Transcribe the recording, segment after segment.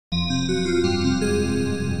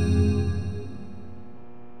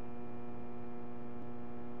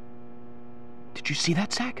Did you see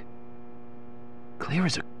that, Zach? Clear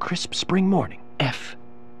as a crisp spring morning.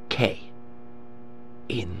 F.K.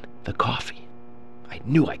 in the coffee. I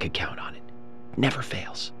knew I could count on it. Never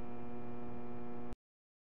fails.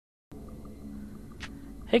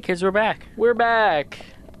 Hey kids, we're back. We're back.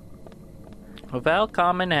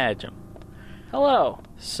 Welcome and Hajim. Hello.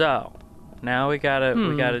 So, now we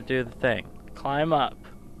gotta do the thing. Climb up.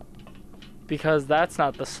 Because that's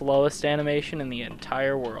not the slowest animation in the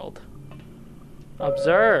entire world.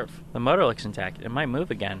 Observe. The motor looks intact. It might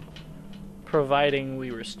move again. Providing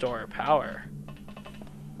we restore power.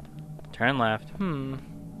 Turn left.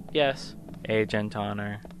 Yes. Agent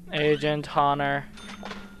Honor. Agent Honor.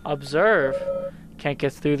 Observe. Can't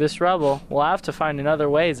get through this rubble. We'll have to find another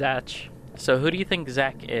way, Zach. So who do you think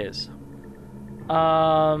Zach is?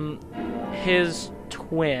 His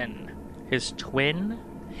twin. His twin?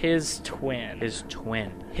 His twin. His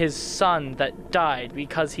twin. His son that died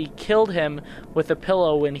because he killed him with a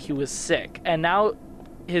pillow when he was sick. And now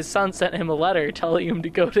his son sent him a letter telling him to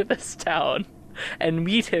go to this town and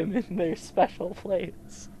meet him in their special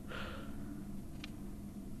place.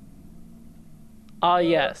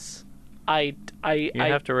 Yes. You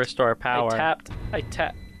have to restore power. I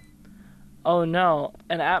tapped. Oh no,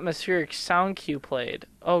 an atmospheric sound cue played.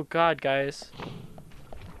 Oh god, guys.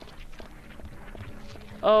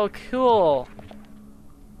 Oh, cool.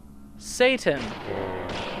 Satan.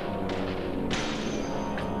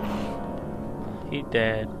 He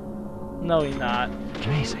dead. No, he not.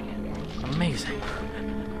 Amazing. Amazing.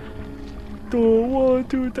 Don't want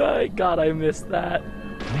to die. God, I missed that.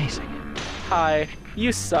 Amazing. Hi,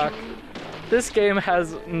 you suck. This game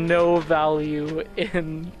has no value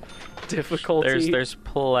in difficulty. There's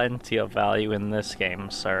plenty of value in this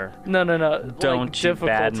game, sir. No. Don't you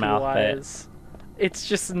badmouth it. It's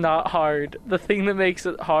just not hard. The thing that makes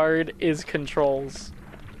it hard is controls.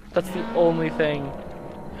 That's the only thing.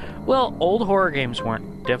 Well, old horror games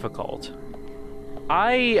weren't difficult.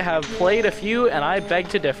 I have played a few, and I beg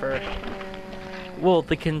to differ. Well,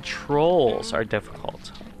 the controls are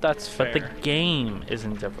difficult. That's fair. But the game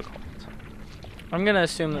isn't difficult. I'm gonna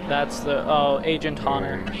assume that that's the... Oh, Agent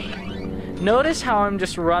Honor. Notice how I'm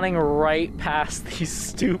just running right past these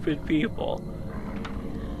stupid people.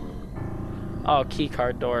 Oh,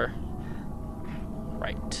 keycard door.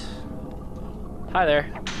 Right. Hi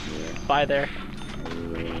there. Bye there.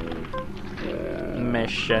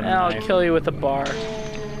 Mission. And I'll kill you with a bar.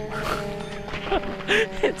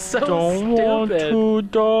 It's so Don't stupid. want to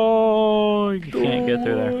die. You can't get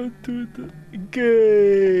through there.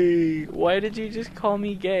 Gay. Why did you just call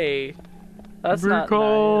me gay? That's not nice.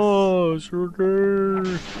 Because you're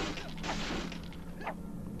gay.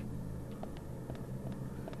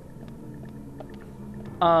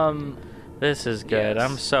 This is good. Yes.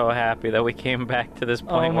 I'm so happy that we came back to this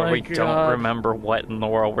point where we don't remember what in the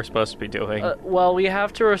world we're supposed to be doing. Well, we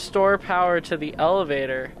have to restore power to the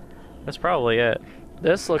elevator. That's probably it.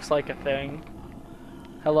 This looks like a thing.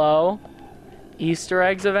 Hello? Easter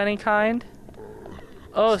eggs of any kind?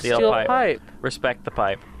 Oh, steel pipe. Respect the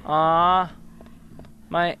pipe.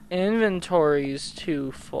 My inventory's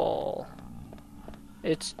too full.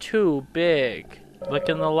 It's too big. Look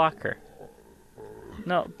in the locker.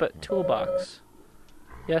 No, but toolbox.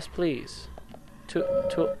 Yes, please.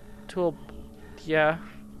 Tool. Yeah.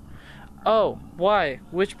 Oh, why?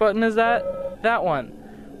 Which button is that? That one.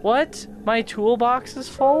 What? My toolbox is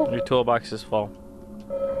full? Your toolbox is full.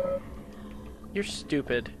 You're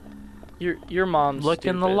stupid. Your mom's Look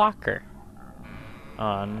stupid. in the locker.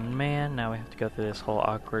 Oh man, now we have to go through this whole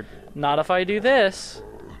awkward... Not if I do this.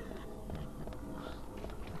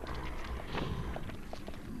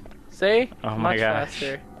 See? Oh my Much gosh.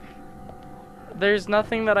 faster. There's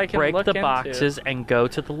nothing that I can Break look the into. boxes and go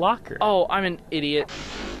to the locker. Oh, I'm an idiot.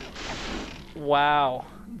 Wow.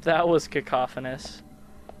 That was cacophonous.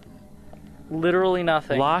 Literally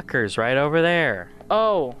nothing. Lockers right over there.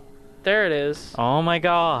 Oh, there it is. Oh my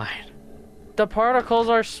god. The particles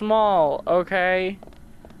are small, okay?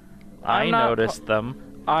 I noticed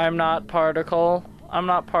them. I'm not particle. I'm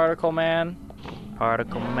not particle man.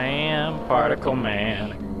 Particle man, particle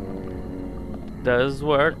man. Does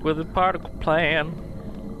work with a particle plan.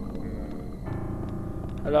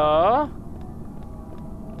 Hello?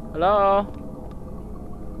 Hello?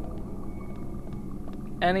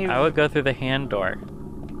 I would go through the hand door.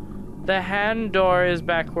 The hand door is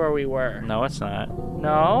back where we were. No, it's not.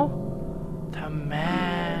 No? The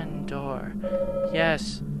man door.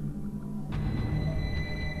 Yes.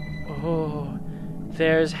 Oh,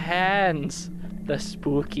 there's hands. The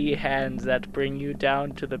spooky hands that bring you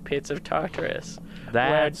down to the pits of Tartarus,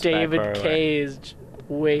 That's where David Beverly. Cage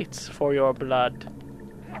waits for your blood.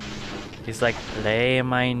 He's like, play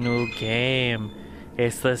my new game.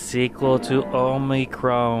 It's the sequel to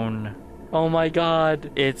Omicron. Oh my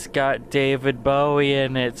god. It's got David Bowie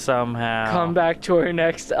in it somehow. Come back to our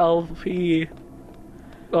next LP.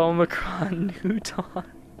 Omicron New Dawn.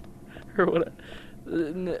 Or what?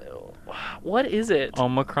 What is it?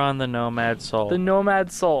 Omicron the Nomad Soul. The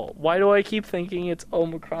Nomad Soul. Why do I keep thinking it's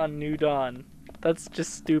Omicron New Dawn? That's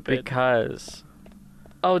just stupid. Because...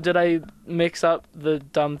 Oh, did I mix up the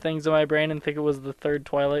dumb things in my brain and think it was the third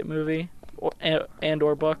Twilight movie? Or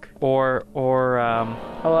book? Or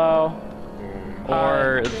Hello?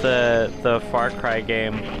 the Far Cry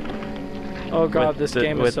game. Oh god, this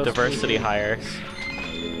game is with so diversity spooky. hires.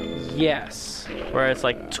 Yes. Where it's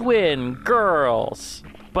like twin girls,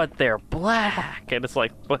 but they're black. And it's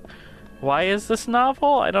like, why is this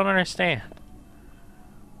novel? I don't understand.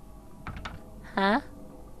 Huh?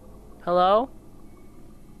 Hello?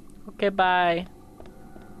 Okay, bye.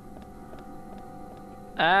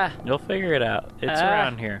 Ah. You'll figure it out. It's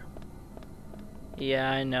around here.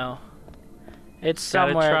 Yeah, I know. It's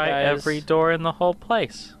Gotta somewhere, try guys. every door in the whole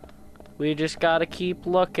place. We just gotta keep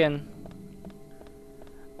looking.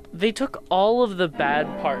 They took all of the bad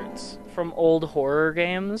parts from old horror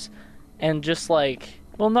games and just like...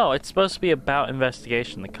 Well, no, it's supposed to be about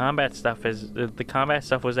investigation. The combat stuff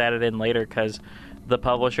was added in later because the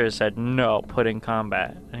publisher said no, put in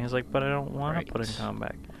combat, and he's like, but I don't want to put in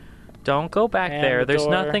combat. Don't go back And there. the There's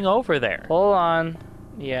door. nothing over there. Hold on.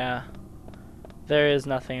 Yeah. There is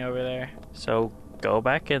nothing over there. So go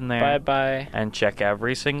back in there. Bye-bye. And check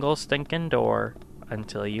every single stinking door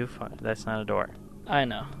until you find... That's not a door. I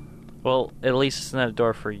know. Well, at least it's not a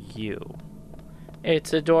door for you.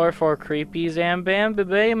 It's a door for creepies and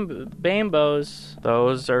bambos.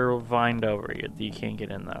 Those are vined over. You can't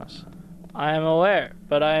get in those. I am aware,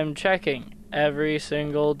 but I am checking every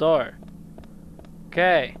single door.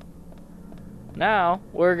 Okay. Now,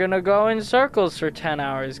 we're gonna go in circles for 10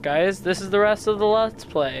 hours, guys. This is the rest of the Let's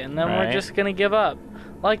Play, and then we're Right. just gonna give up.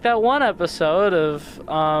 Like that one episode of,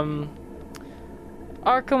 Arkham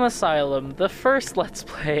Asylum, the first Let's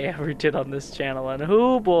Play I ever did on this channel, and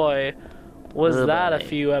oh boy, was Oh that a boy.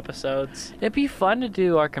 few episodes. It'd be fun to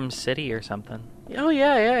do Arkham City or something. Oh,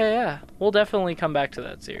 yeah. We'll definitely come back to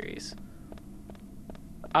that series.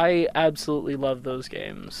 I absolutely love those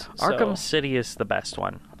games. Arkham so. City is the best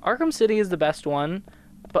one. Arkham City is the best one,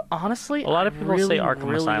 but honestly, A lot of people say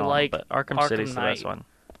Arkham Asylum, like but Arkham City's the Knight. best one.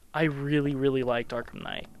 I really, really liked Arkham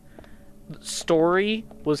Knight. The story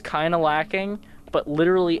was kind of lacking, but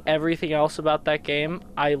literally everything else about that game,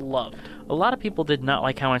 I loved. A lot of people did not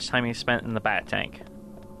like how much time you spent in the Bat Tank.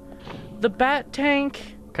 The Bat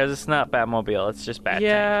Tank, Because it's not Batmobile, it's just Bat Tank.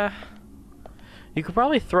 yeah. You could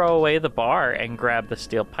probably throw away the bar and grab the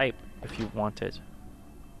steel pipe if you wanted.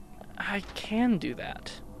 I can do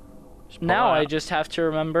that. Just pull Now it I out. just have to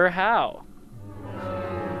remember how.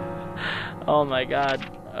 Oh my god.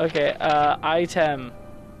 Okay, item.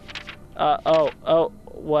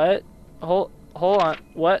 What? Hold on.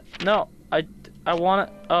 What? No. I want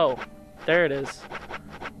to... Oh, there it is.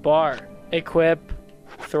 Bar. Equip.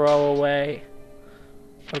 Throw away.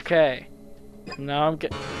 Okay. Now I'm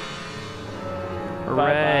getting... Hooray.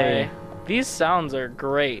 Bye-bye. These sounds are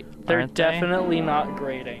great. They're Aren't they? definitely not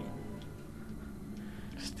grating.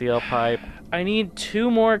 Steel pipe. I need 2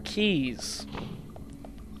 more keys.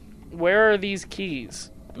 Where are these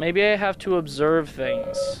keys? Maybe I have to observe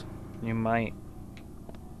things. You might.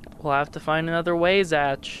 We'll have to find another way,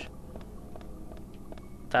 Zach.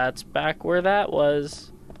 That's back where that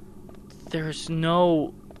was. There's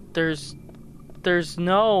no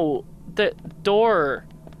door.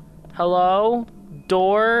 Hello?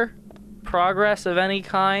 Door? Progress of any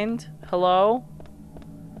kind? Hello?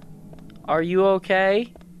 Are you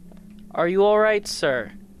okay? Are you alright,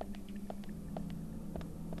 sir?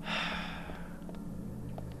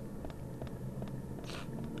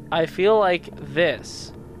 I feel like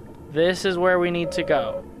this is where we need to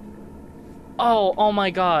go. Oh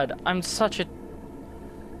my god, I'm such a...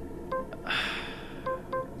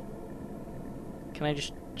 Can I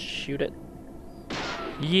just shoot it?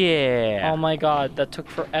 Yeah. Oh my god, that took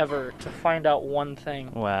forever to find out one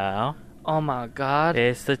thing. Wow. Oh my god.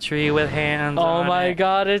 It's the tree with hands Oh on my it.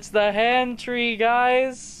 god, it's the hand tree,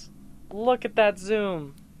 guys! Look at that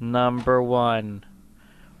zoom. Number 1.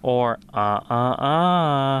 Or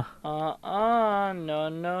No.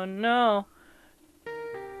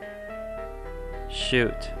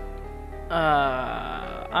 shoot.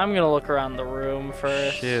 I'm gonna look around the room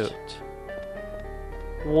first. Shoot.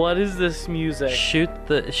 What is this music? Shoot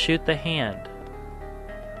the hand.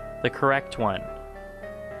 The correct one.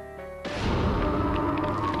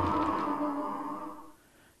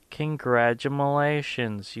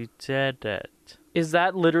 Congratulations, you did it. Is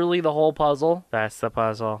that literally the whole puzzle? That's the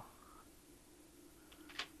puzzle.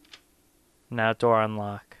 Now door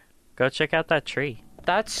unlock. Go check out that tree.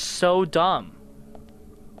 That's so dumb.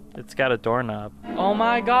 It's got a doorknob. Oh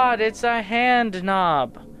my god, it's a hand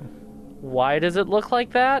knob. Why does it look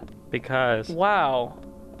like that? Because. Wow.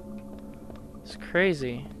 It's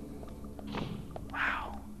crazy.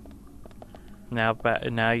 Wow.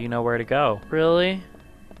 Now you know where to go. Really?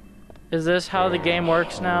 Is this how the game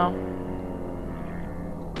works now?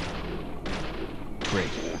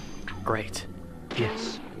 Great.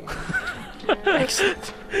 Yes.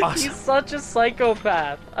 Excellent. Awesome. He's such a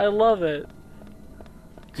psychopath. I love it.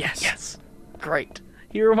 Yes. Yes. Great.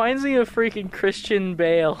 He reminds me of freaking Christian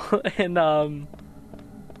Bale in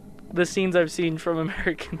the scenes I've seen from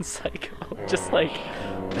American Psycho. Just like,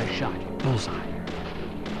 Nice shot. Bullseye.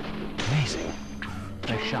 Amazing.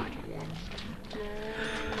 Nice shot.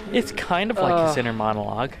 It's kind of like his inner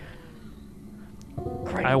monologue.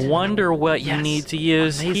 great. I wonder what you need to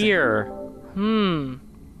use Amazing. here.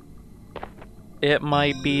 It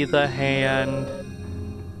might be the hand.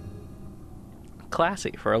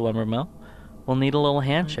 Classy for a lumber mill. We'll need a little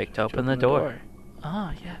handshake to open the door.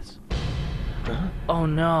 Ah, yes. Oh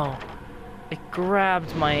no. It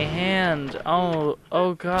grabbed my hand. Oh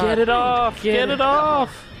god. Get it off! Get it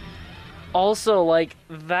off! Also, like,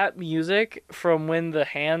 that music from when the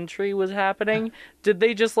hand tree was happening, did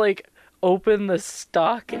they just, like, open the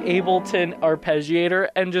stock Ableton arpeggiator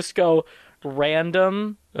and just go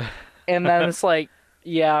random? And then it's like,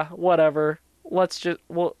 yeah, whatever. Let's just,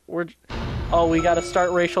 we gotta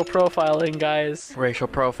start racial profiling, guys. Racial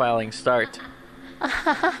profiling, start.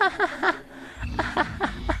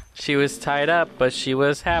 She was tied up, but she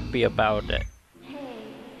was happy about it. Hey.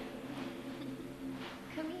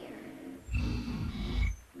 Come here.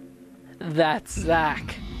 That's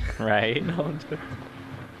Zach. Right? No,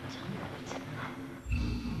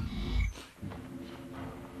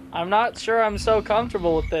 I'm not sure I'm so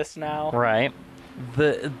comfortable with this now. Right.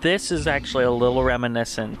 This is actually a little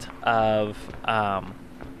reminiscent of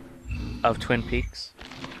Twin Peaks.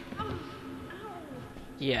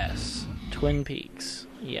 Yes. Twin Peaks.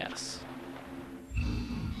 Yes.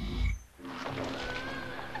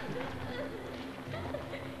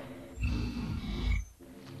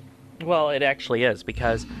 Well, it actually is,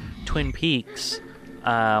 because Twin Peaks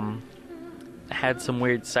had some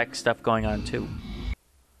weird sex stuff going on too.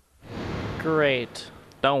 Great.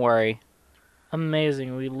 Don't worry.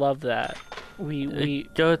 Amazing. We love that. We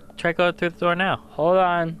Try going through the door now. hold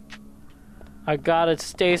on. I gotta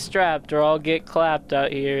stay strapped or I'll get clapped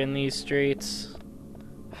out here in these streets.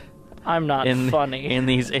 I'm not funny. In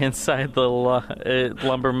these inside the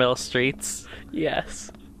lumber mill streets.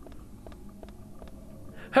 Yes.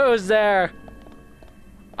 Who's there?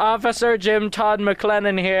 Officer Jim Todd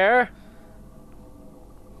McLennan here.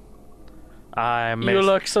 You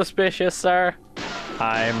look suspicious, sir.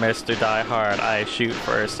 I'm Mr. Die Hard. I shoot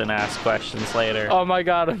first and ask questions later. Oh my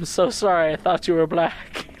god, I'm so sorry. I thought you were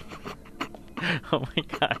black. Oh my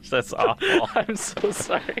gosh, that's awful. I'm so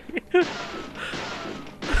sorry.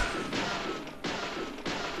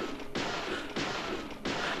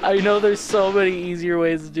 I know there's so many easier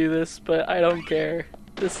ways to do this, but I don't care.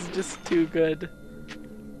 This is just too good.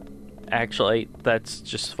 Actually, that's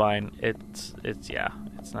just fine. It's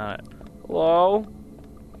not. Hello?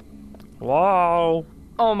 Whoa!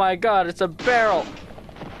 Oh my god, it's a barrel!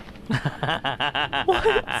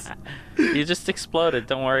 What? You just exploded.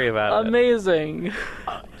 Don't worry about Amazing.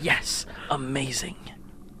 Yes, amazing.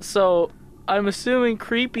 So, I'm assuming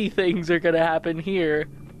creepy things are gonna happen here.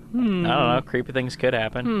 I don't know. Creepy things could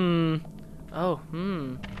happen. Oh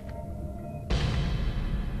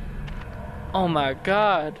my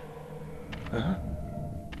god.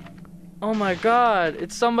 Oh my god,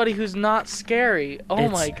 it's somebody who's not scary. Oh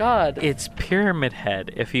my god. It's Pyramid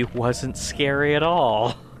Head if he wasn't scary at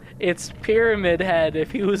all. It's Pyramid Head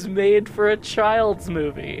if he was made for a child's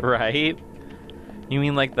movie. Right? You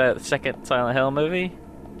mean like that second Silent Hill movie?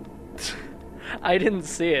 I didn't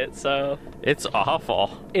see it, so... It's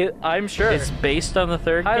awful. I'm sure. It's based on the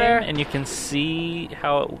third Hi game, there. and you can see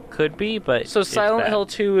how it could be, but So it's Silent bad. Hill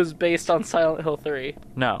 2 is based on Silent Hill 3.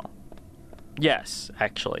 No. Yes,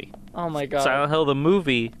 actually. Oh my god. Silent Hill the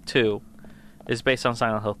movie 2 is based on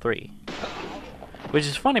Silent Hill 3. Which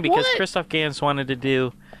is funny because What? Christoph Gans wanted to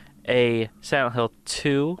do a Silent Hill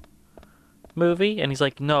 2 movie, and he's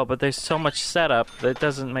like, no, but there's so much setup that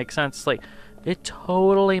doesn't make sense. It's like, It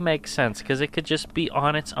totally makes sense, because it could just be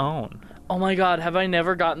on its own. Oh my god, have I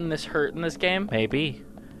never gotten this hurt in this game? Maybe.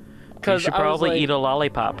 You 'Cause should I was probably like, eat a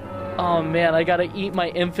lollipop. oh man, I gotta eat my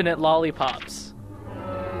infinite lollipops.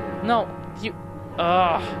 No, you...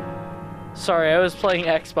 Ugh. Sorry, I was playing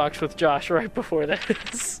Xbox with Josh right before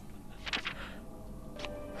this.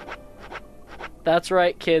 That's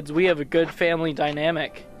right, kids, we have a good family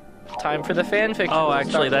dynamic. Time for the fanfiction. Oh,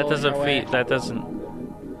 actually, that doesn't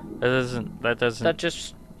That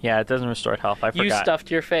just... Yeah, it doesn't restore health. I forgot. You stuffed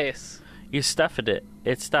your face. You stuffed it.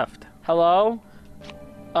 It's stuffed. Hello?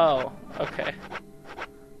 Oh, okay.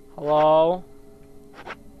 Hello?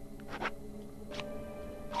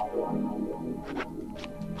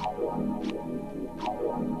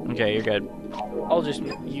 Okay, you're good. I'll just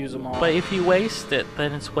use them all. But if you waste it,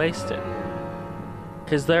 then it's wasted.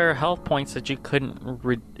 Because there are health points that you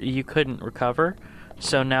couldn't recover,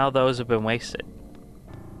 so now those have been wasted.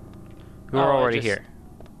 You were already here.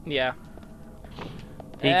 Yeah.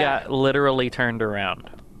 He got literally turned around.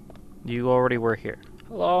 You already were here.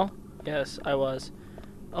 Hello? Yes, I was.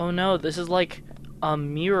 Oh no, this is like a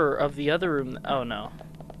mirror of the other room. Oh no.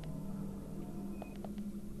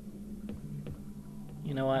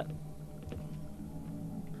 You know what?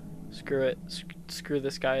 Screw it. Screw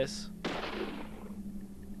this, guys.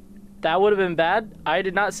 That would have been bad. I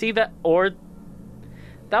did not see that, or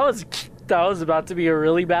that was about to be a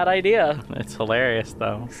really bad idea. It's hilarious,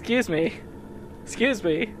 though. Excuse me. Excuse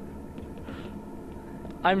me.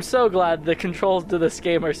 I'm so glad the controls to this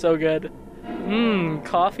game are so good.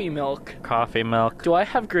 Coffee milk. Coffee milk. Do I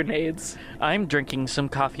have grenades? I'm drinking some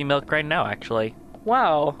coffee milk right now, actually.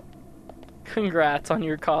 Wow. Congrats on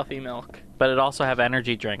your coffee milk. But it also have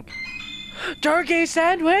energy drink. Turkey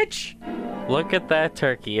sandwich? Look at that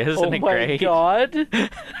turkey, isn't it great? Oh my god.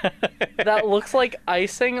 That looks like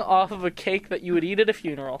icing off of a cake that you would eat at a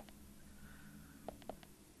funeral.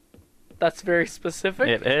 That's very specific.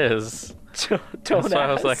 It is. Don't That's ask. why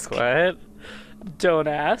I was like, what? Don't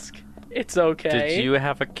ask. It's okay. Did you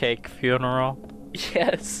have a cake funeral?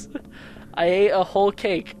 Yes. I ate a whole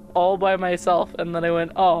cake all by myself, and then I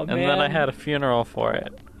went, oh, man. And then I had a funeral for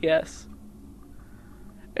it. Yes.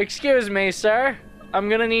 Excuse me, sir. I'm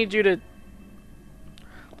gonna need you to...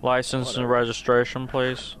 License and registration,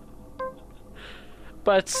 please.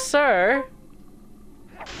 But, sir...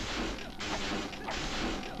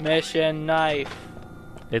 Mission knife.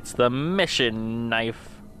 It's the mission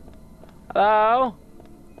knife. Hello?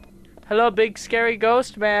 Hello, big scary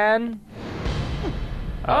ghost man.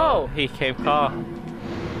 Oh! He came call.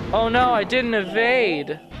 Oh no, I didn't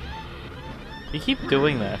evade. You keep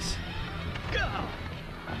doing this.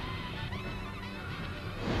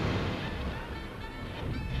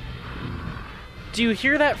 Do you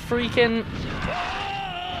hear that freaking...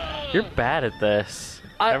 You're bad at this.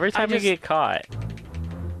 Every time you get caught.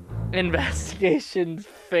 Investigation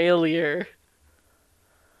failure.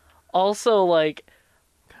 Also, like...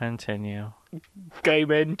 Continue.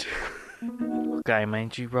 Game end. Guy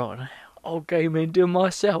made you rotten. I'll game into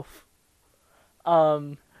myself.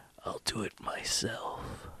 I'll do it myself.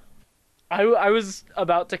 I was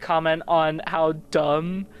about to comment on how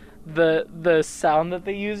dumb the sound that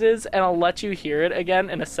they use is, and I'll let you hear it again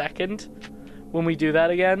in a second when we do that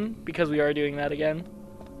again, because we are doing that again.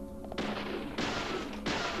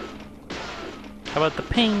 How about the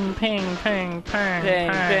ping, ping, ping, ping,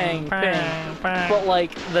 Ping, ping, ping. But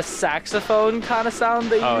like the saxophone kind of sound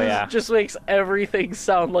they use just makes everything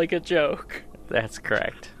sound like a joke. That's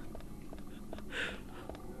correct.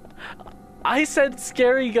 I said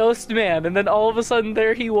scary ghost man, and then all of a sudden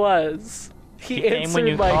there he was. He came answered when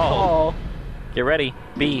you my called. call. Get ready.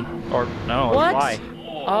 B. Or no, What? Y.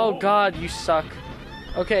 Oh god, you suck.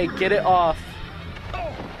 Okay, get it off.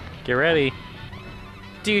 Get ready.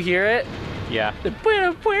 Do you hear it? Yeah.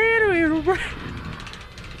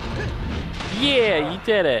 Yeah, you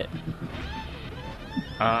did it.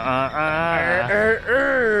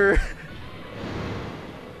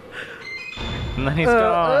 And then he's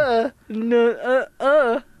gone.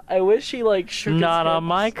 I wish he like shook his Not on hips.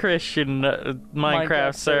 my Christian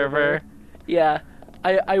Minecraft server. Yeah.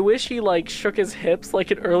 I wish he like shook his hips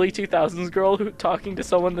like an early 2000s girl who talking to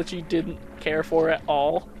someone that she didn't care for at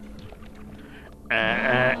all.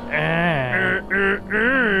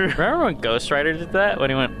 Remember when Ghost Rider did that? When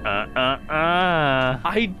he went,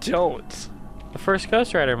 I don't. The first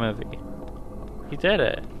Ghost Rider movie. He did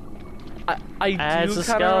it. I As do a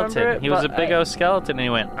kind of remember skeleton. it, He was a but big old skeleton and he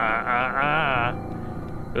went,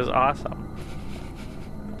 It was awesome.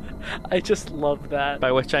 I just love that.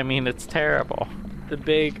 By which I mean it's terrible. The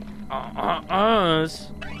big uhs.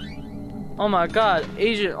 Oh my god,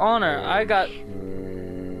 Agent Honor, I got...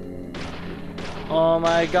 Oh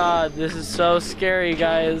my god, this is so scary,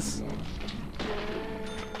 guys.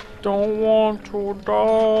 Don't want to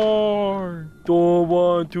die. Don't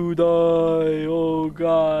want to die. Oh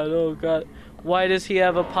god, oh god. Why does he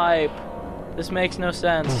have a pipe? This makes no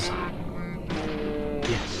sense.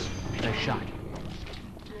 Yes, nice shot.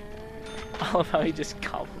 I love how he just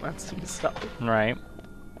compliments himself. Right.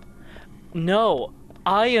 No,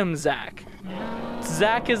 I am Zach.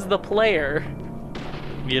 Zach is the player.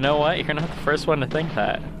 You know what? You're not the first one to think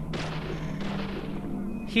that.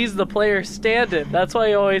 He's the player stand-in. That's why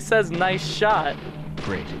he always says, nice shot.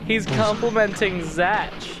 Great. He's complimenting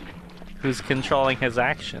Zach. Who's controlling his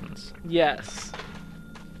actions? Yes.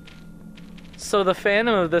 So the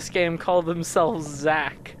fandom of this game call themselves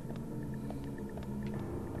Zach.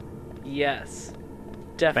 Yes.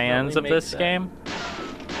 Definitely Fans of makes this sense. game?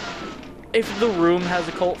 If The Room has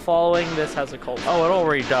a cult following, this has a cult following. Oh, it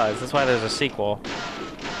already does. That's why there's a sequel.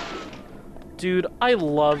 Dude, I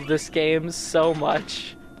love this game so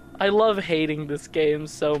much. I love hating this game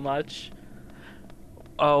so much.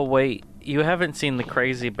 Oh, wait. You haven't seen the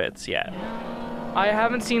crazy bits yet. I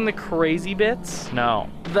haven't seen the crazy bits. No.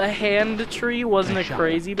 The hand tree wasn't a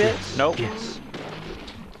crazy bit. Nope. Yes.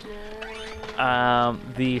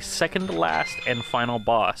 The second to last and final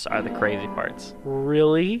boss are the crazy parts.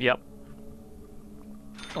 Really? Yep.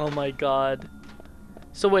 Oh my god.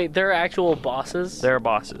 So wait, they're actual bosses? They're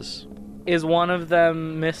bosses. Is one of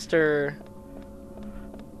them Mr.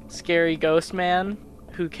 Scary Ghost Man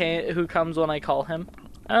who comes when I call him?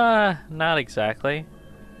 Not exactly.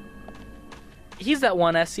 He's that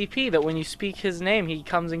one SCP that when you speak his name, he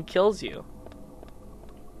comes and kills you.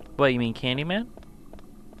 What, you mean Candyman?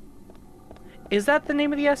 Is that the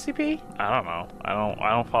name of the SCP? I don't know. I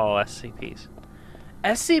don't follow SCPs.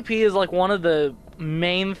 SCP is like one of the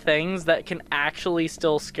main things that can actually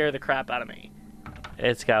still scare the crap out of me.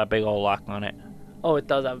 It's got a big old lock on it. Oh, it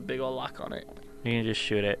does have a big old lock on it. You can just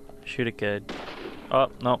shoot it. Shoot it good. Oh,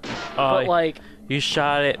 no. But like, you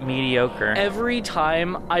shot it mediocre. every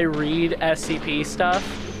time I read SCP stuff,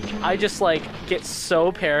 I just like get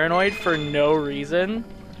so paranoid for no reason.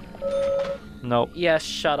 Nope. Yes,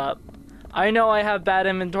 shut up. I know I have bad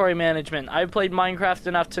inventory management. I've played Minecraft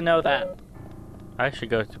enough to know that. I should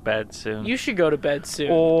go to bed soon. You should go to bed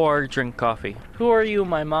soon. Or drink coffee. Who are you,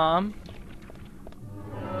 my mom?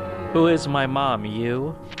 Who is my mom?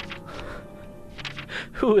 You?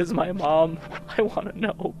 Who is my mom? I want to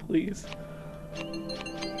know, please.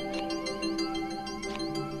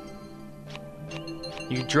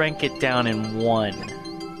 You drank it down in one.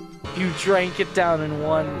 You drank it down in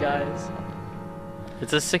one, guys.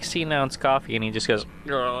 It's a 16-ounce coffee, and he just goes,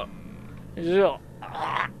 "Ugh."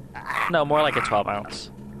 No, more like a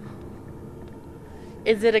 12-ounce.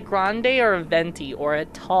 Is it a grande or a venti or a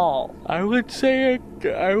tall? I would say a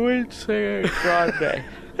grande.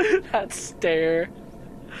 That stare.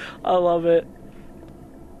 I love it.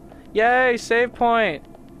 Yay, save point.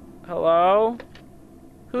 Hello?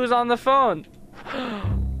 Who's on the phone?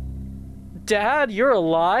 Dad, you're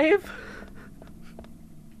alive?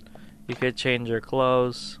 You could change your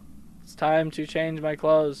clothes. It's time to change my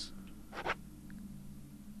clothes.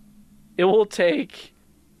 It will take...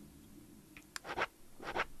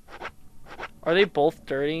 Are they both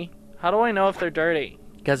dirty? How do I know if they're dirty?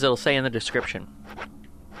 Because it'll say in the description.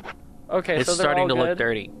 Okay, It's so they're starting all to good? look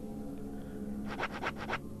dirty.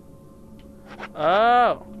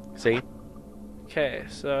 Oh. See? Okay,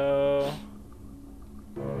 so...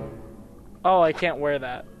 Oh, I can't wear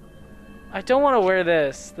that. I don't want to wear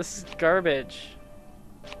this. This is garbage.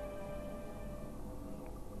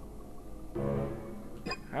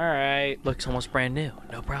 Alright. Looks almost brand new.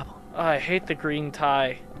 No problem. Oh, I hate the green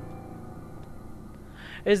tie.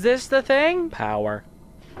 Is this the thing? Power.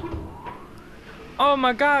 Oh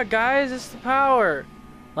my god, guys, it's the power.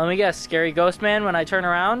 Let me guess, Scary Ghost Man when I turn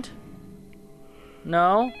around?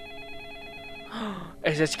 No?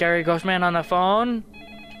 Is it Scary Ghost Man on the phone?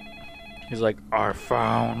 He's like, I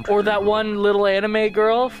found. Or that one little anime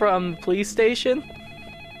girl from the police station?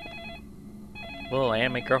 Little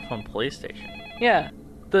anime girl from police station. Yeah,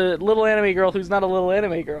 the little anime girl who's not a little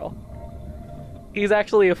anime girl. He's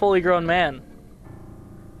actually a fully grown man.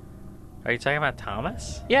 Are you talking about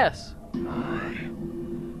Thomas? Yes. I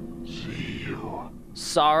see you.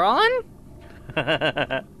 Sauron?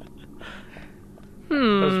 That was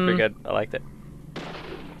pretty good. I liked it.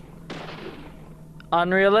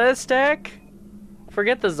 Unrealistic?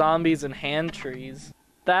 Forget the zombies and hand trees.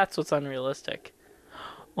 That's what's unrealistic.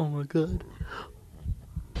 Oh my god.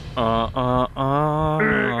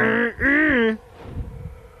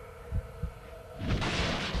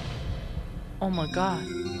 Oh my god.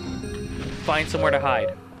 Find somewhere to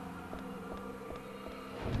hide.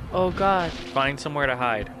 Oh god. Find somewhere to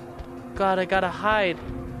hide. God, I gotta hide.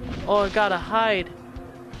 Oh, I gotta hide.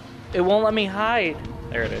 It won't let me hide.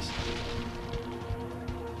 There it is.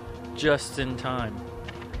 Just in time.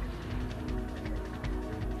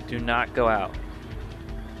 Do not go out.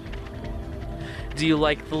 Do you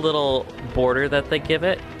like the little border that they give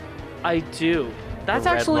it? I do. That's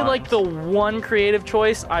red actually like lines. the one creative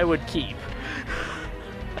choice I would keep.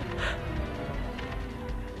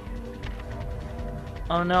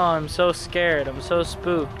 Oh no, I'm so scared. I'm so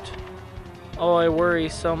spooked. Oh, I worry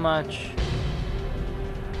so much.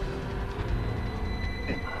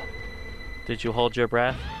 Did you hold your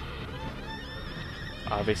breath?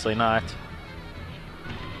 Obviously not.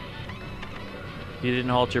 You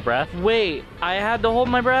didn't hold your breath? Wait, I had to hold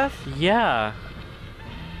my breath? Yeah.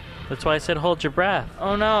 That's why I said hold your breath.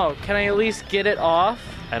 Oh no, can I at least get it off?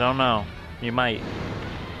 I don't know. You might.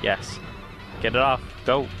 Yes. Get it off.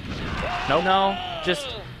 Go. Nope. No,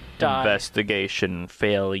 just die. Investigation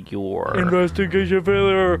failure. Investigation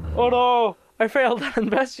failure. Oh no, I failed at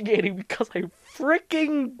investigating because I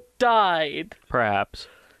freaking died. Perhaps.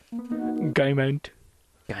 Diamond.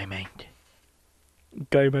 Diamond.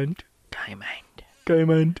 Diamond. Diamond.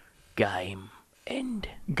 Diamond. Game end.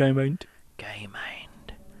 Diamond. Game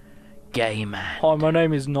end. Game end. Hi, my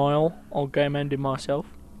name is Niall. I'll game end myself.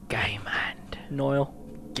 Game end. Niall.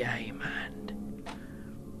 Game end.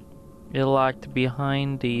 You're locked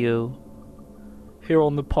behind you. Here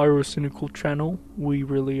on the Pyrocynical channel, we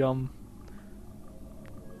really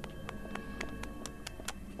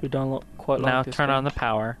we don't quite like Now this turn game. on the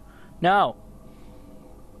power. No.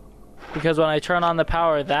 Because when I turn on the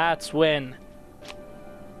power, that's when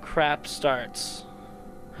crap starts.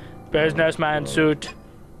 Businessman suit.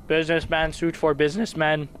 Businessman suit for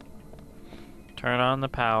businessmen. Turn on the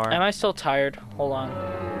power. Am I still tired? Hold on.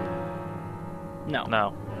 No.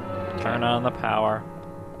 No. Turn on the power.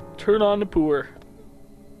 Turn on the poor.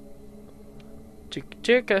 Chicka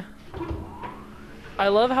chicka. I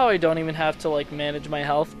love how I don't even have to like manage my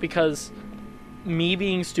health because me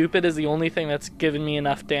being stupid is the only thing that's given me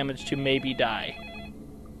enough damage to maybe die.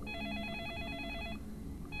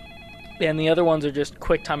 And the other ones are just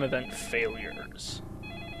quick time event failures.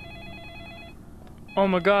 Oh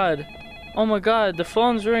my god. Oh my god, the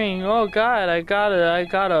phone's ringing. Oh god, I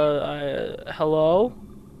gotta, hello?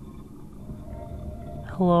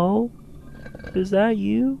 Hello? Is that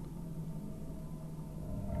you?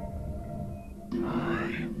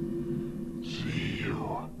 I see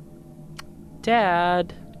you.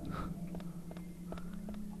 Dad.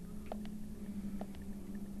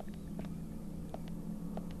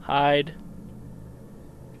 Hide.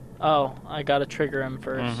 Oh, I gotta trigger him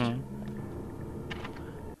first. Mm-hmm.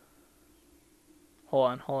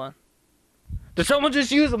 Hold on. Did someone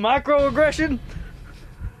just use a microaggression?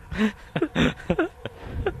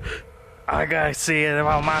 I gotta see it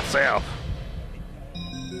about myself.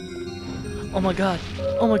 Oh my god,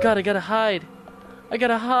 I gotta hide.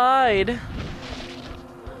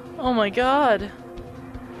 Oh my god.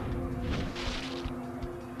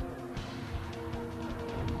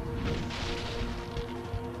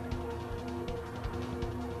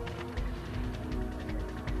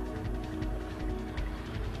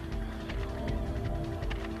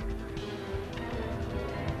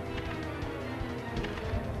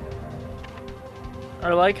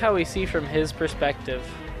 I like how we see from his perspective.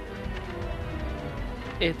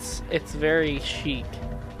 It's very chic.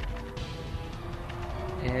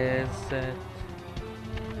 Is it?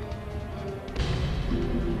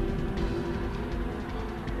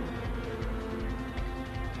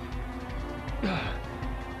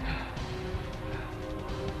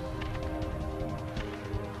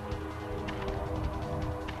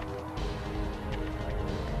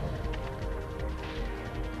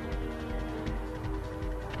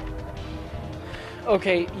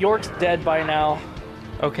 Okay, York's dead by now.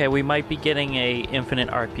 Okay, we might be getting a infinite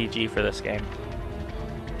RPG for this game.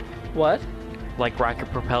 What? Like rocket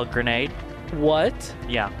propelled grenade. What?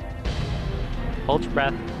 Yeah. Hold your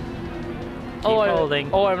breath. Keep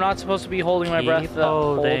holding. I'm not supposed to be holding my Keep breath the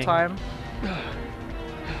whole holding. time?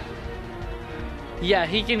 Yeah,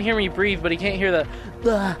 he can hear me breathe, but he can't hear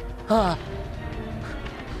the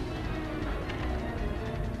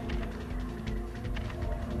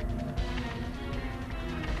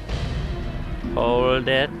Hold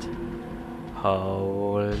it.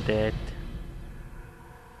 Hold it.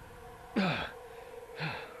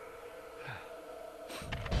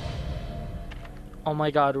 Oh my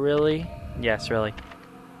god, really? Yes, really.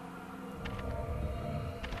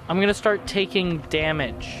 I'm gonna start taking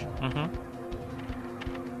damage. Mm-hmm.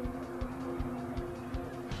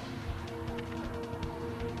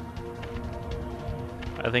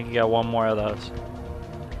 I think you got one more of those.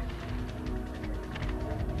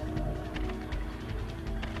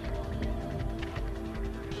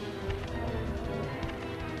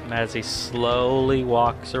 And as he slowly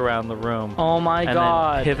walks around the room. Oh my and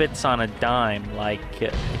god. then pivots on a dime like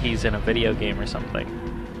he's in a video game or something.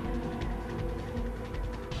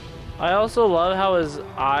 I also love how his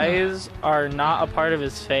eyes are not a part of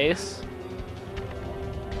his face.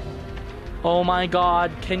 Oh my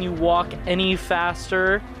god, can you walk any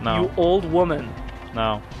faster? No. You old woman.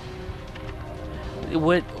 No.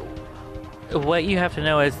 What you have to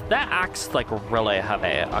know is that axe like really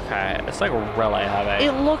heavy, okay? It's like really heavy.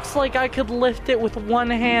 It looks like I could lift it with one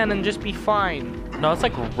hand and just be fine. No, it's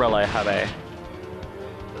like really heavy.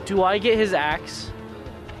 Do I get his axe?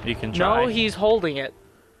 You can try. No, he's holding it.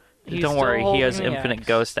 He's Don't still worry, he holding has the infinite axe.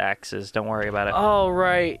 ghost axes. Don't worry about it. Oh,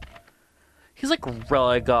 right. He's like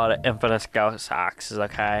really good at infinite ghost axes,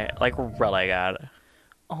 okay? Like really good.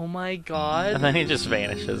 Oh my god. And then he just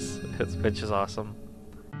vanishes, which is awesome.